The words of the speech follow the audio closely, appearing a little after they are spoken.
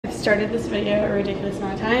started this video a ridiculous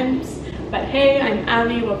amount of times, but hey, I'm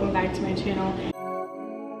Abby, welcome back to my channel.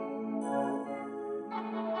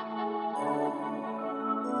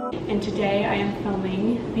 And today I am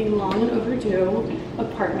filming the long and overdue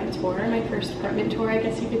apartment tour, my first apartment tour, I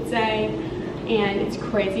guess you could say. And it's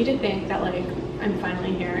crazy to think that like I'm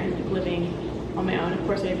finally here and like, living on my own. Of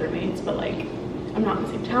course I have roommates, but like I'm not in the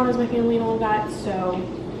same town as my family and all of that, so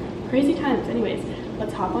crazy times. Anyways,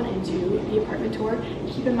 let's hop on into the apartment tour.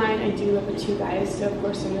 Keep in mind I do live with two guys, so of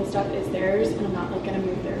course some of the stuff is theirs and I'm not like gonna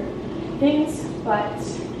move their things, but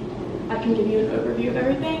I can give you an overview of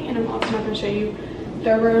everything, and I'm also not gonna show you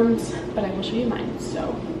their rooms, but I will show you mine.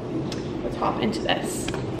 So let's hop into this.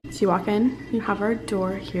 So you walk in, you have our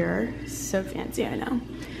door here, so fancy, I know.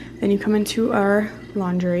 Then you come into our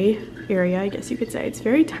laundry area, I guess you could say. It's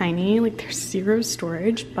very tiny, like there's zero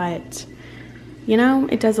storage, but you know,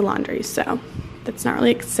 it does the laundry, so that's not really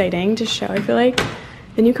exciting to show, I feel like.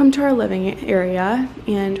 Then you come to our living area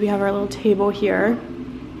and we have our little table here.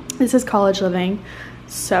 This is college living,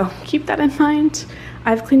 so keep that in mind.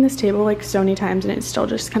 I've cleaned this table like so many times and it still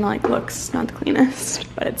just kind of like looks not the cleanest,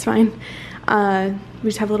 but it's fine. We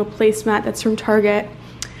just have a little placemat that's from Target,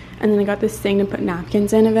 and then I got this thing to put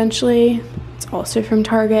napkins in eventually. It's also from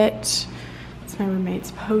Target. It's my roommate's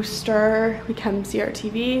poster. We come see our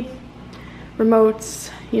TV, remotes,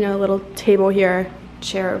 you know, a little table here,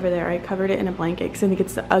 chair over there. I covered it in a blanket because I think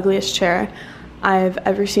it's the ugliest chair I've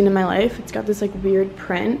ever seen in my life. It's got this like weird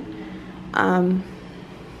print.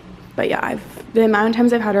 But yeah, the amount of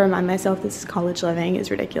times I've had to remind myself this is college living is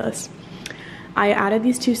ridiculous. I added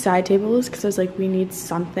these two side tables because I was like, we need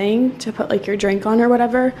something to put like your drink on or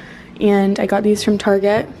whatever. And I got these from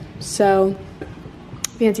Target, so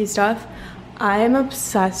fancy stuff. I am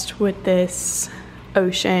obsessed with this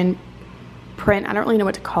ocean print. I don't really know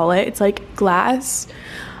what to call it. It's like glass,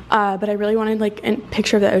 but I really wanted like a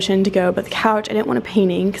picture of the ocean to go, but the couch, I didn't want a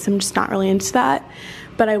painting because I'm just not really into that.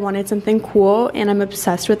 But I wanted something cool and I'm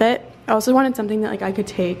obsessed with it. I also wanted something that like I could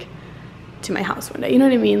take to my house one day, you know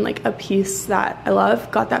what I mean? Like a piece that I love.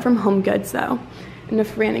 Got that from Home Goods though.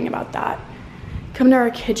 Enough ranting about that. Come to our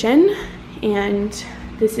kitchen, and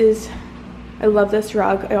this is, I love this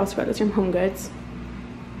rug. I also got this from Home Goods.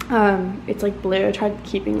 It's like blue. I tried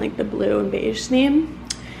keeping like the blue and beige theme.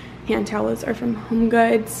 Hand towels are from Home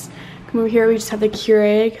Goods. Come over here, we just have the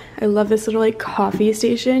Keurig. I love this little like coffee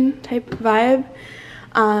station type vibe.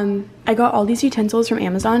 I got all these utensils from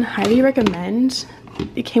Amazon. Highly recommend.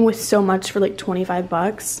 It came with so much for like 25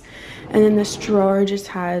 bucks. And then this drawer just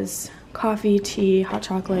has coffee, tea, hot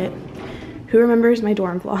chocolate. Who remembers my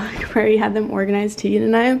dorm vlog where we had them organized, Tegan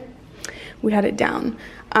and I? We had it down.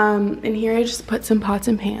 And here I just put some pots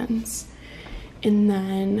and pans. And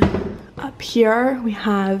then up here we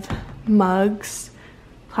have mugs,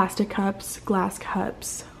 plastic cups, glass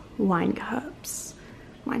cups, wine cups.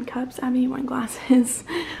 Wine cups, Abby, wine glasses.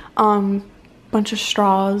 Bunch of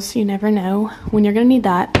straws. You never know when you're gonna need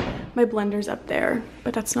that. My blender's up there,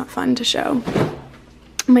 but that's not fun to show.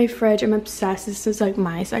 My fridge, I'm obsessed. This is like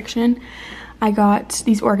my section. I got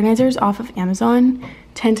these organizers off of Amazon.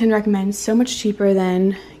 10/10 recommends, so much cheaper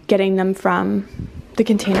than getting them from the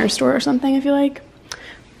Container Store or something, I feel like.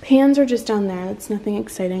 Pans are just down there. That's nothing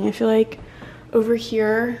exciting. I feel like over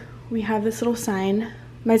here we have this little sign.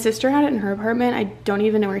 My sister had it in her apartment. I don't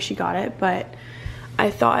even know where she got it, but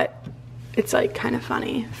I thought it's like kind of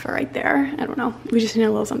funny for right there. I don't know. We just need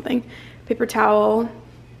a little something. Paper towel.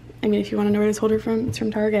 I mean, if you want to know where this holder from, it's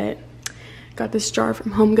from Target. Got this jar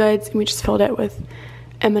from Home Goods, and we just filled it with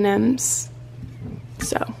M&Ms.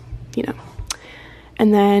 So, you know.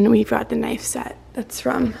 And then we've got the knife set. That's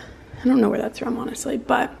from, I don't know where that's from, honestly,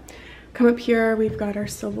 but come up here. We've got our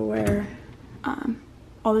silverware.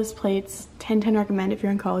 All those plates. 10/10 recommend if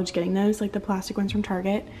you're in college getting those, like the plastic ones from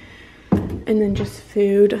Target. And then just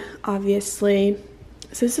food, obviously.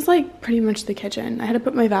 So this is like pretty much the kitchen. I had to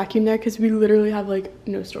put my vacuum there because we literally have like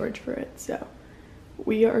no storage for it. So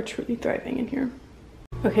we are truly thriving in here.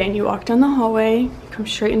 Okay, and you walk down the hallway, come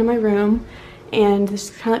straight into my room. And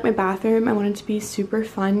this is kind of like my bathroom. I wanted it to be super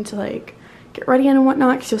fun to like get ready in and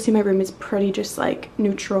whatnot, because you'll see my room is pretty just like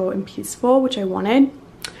neutral and peaceful, which I wanted.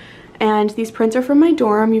 And these prints are from my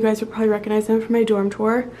dorm. You guys would probably recognize them from my dorm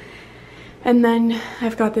tour. And then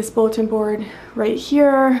I've got this bulletin board right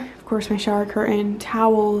here. Of course, my shower curtain,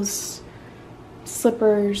 towels,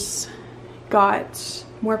 slippers. Got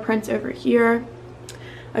more prints over here.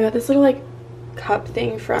 I got this little like cup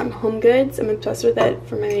thing from Home Goods. I'm obsessed with it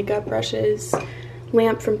for my makeup brushes.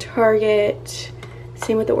 Lamp from Target.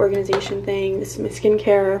 Same with the organization thing. This is my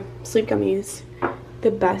skincare, sleep gummies. The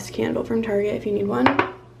best candle from Target if you need one.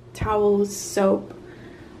 Towels, soap,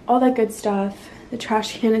 all that good stuff. The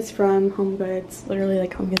trash can is from HomeGoods. Literally,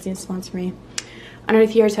 like, HomeGoods needs to sponsor me.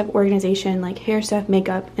 Underneath here, I just have organization, like hair stuff,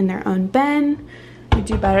 makeup in their own bin. I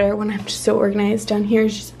do better when I'm just so organized. Down here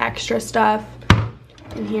is just extra stuff.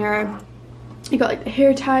 In here, you got like the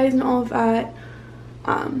hair ties and all of that.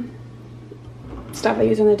 Stuff I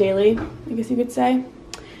use on the daily, I guess you could say.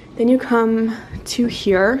 Then you come to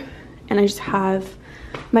here, and I just have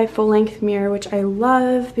my full-length mirror, which I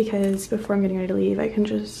love because before I'm getting ready to leave, I can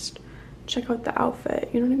just check out the outfit.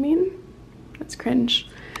 You know what I mean? That's cringe.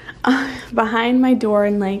 Behind my door,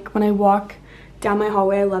 and like when I walk down my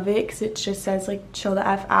hallway, I love it because it just says like chill the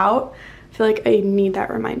F out. I feel like I need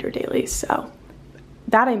that reminder daily. So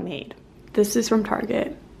that I made. This is from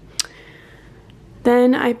Target.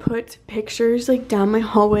 Then I put pictures like down my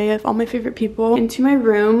hallway of all my favorite people into my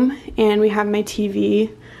room, and we have my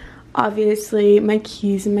TV, obviously my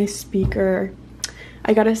keys and my speaker.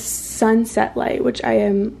 I got a sunset light, which I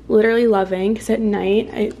am literally loving because at night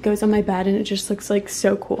it goes on my bed and it just looks like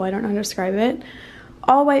so cool. I don't know how to describe it.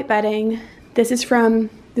 All white bedding. This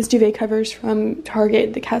duvet covers from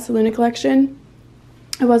Target, the Casa Luna collection.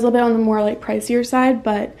 It was a little bit on the more like pricier side,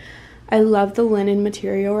 but I love the linen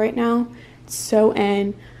material right now. It's so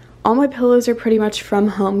in. All my pillows are pretty much from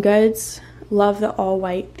HomeGoods. Love the all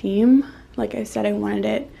white theme. Like I said, I wanted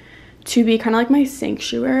it to be kind of like my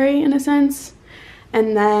sanctuary in a sense.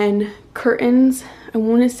 And then curtains, I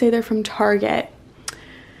want to say they're from Target.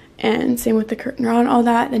 And same with the curtain rod and all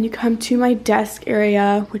that. Then you come to my desk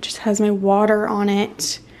area, which just has my water on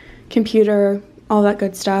it, computer, all that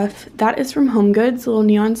good stuff. That is from HomeGoods, the little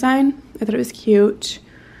neon sign. I thought it was cute.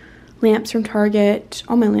 Lamps from Target.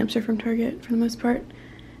 All my lamps are from Target for the most part.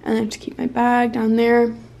 And I just keep my bag down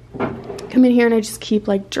there. Come in here and I just keep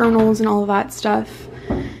like journals and all of that stuff.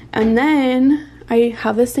 And then I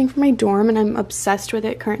have this thing for my dorm, and I'm obsessed with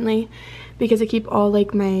it currently because I keep all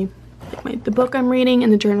like the book I'm reading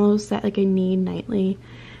and the journals that like I need nightly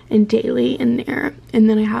and daily in there. And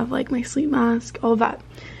then I have like my sleep mask, all of that.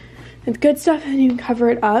 It's good stuff, and you can cover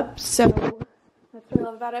it up. So that's what I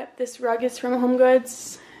love about it. This rug is from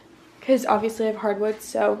HomeGoods because obviously I have hardwood,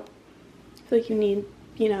 so I feel like you need,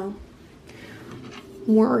 you know,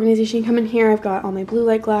 more organization. Come in here, I've got all my blue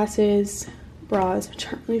light glasses, bras, which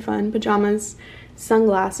aren't really fun, pajamas,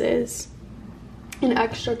 sunglasses, an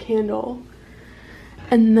extra candle,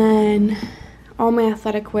 and then all my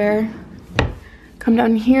athletic wear. Come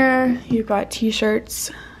down here, you've got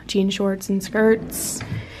t-shirts, jean shorts, and skirts.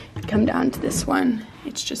 Come down to this one,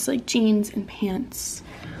 it's just like jeans and pants,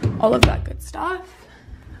 all of that good stuff.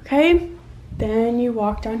 Okay, then you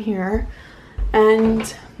walk down here,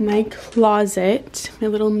 and my closet, my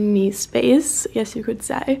little me space, I guess you could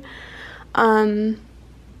say.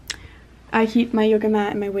 I keep my yoga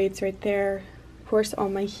mat and my weights right there. Of course, all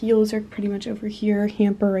my heels are pretty much over here.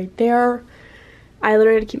 Hamper right there. I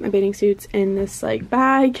literally had to keep my bathing suits in this like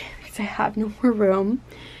bag because I have no more room.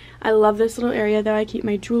 I love this little area though. I keep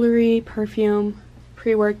my jewelry, perfume,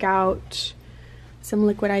 pre-workout, some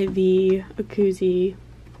liquid IV, a koozie.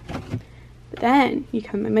 But then you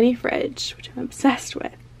come to my mini fridge, which I'm obsessed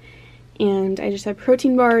with. And I just have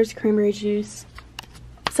protein bars, cranberry juice,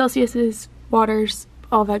 Celsius's, waters,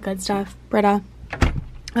 all that good stuff, Brita,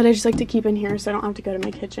 that I just like to keep in here so I don't have to go to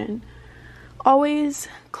my kitchen. Always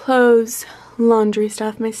clothes, laundry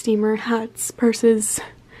stuff, my steamer, hats, purses,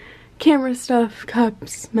 camera stuff,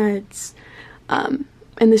 cups, meds. And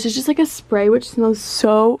this is just like a spray which smells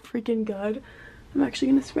so freaking good. I'm actually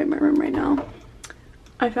gonna spray my room right now.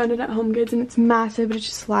 I found it at HomeGoods and it's massive, but it's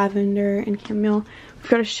just lavender and chamomile.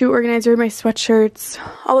 We've got a shoe organizer, my sweatshirts,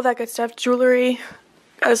 all of that good stuff, jewelry.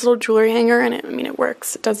 Got this little jewelry hanger, and it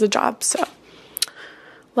works. It does the job, so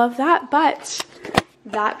love that. But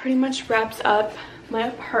that pretty much wraps up my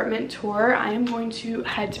apartment tour. I am going to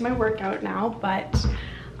head to my workout now, but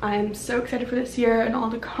I'm so excited for this year and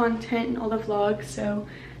all the content and all the vlogs, so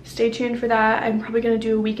stay tuned for that. I'm probably going to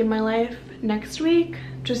do a week in my life next week,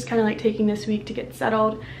 just kind of like taking this week to get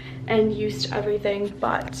settled and used to everything.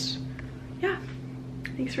 But yeah,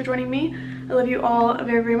 thanks for joining me. I love you all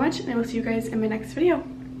very, very much, and I will see you guys in my next video.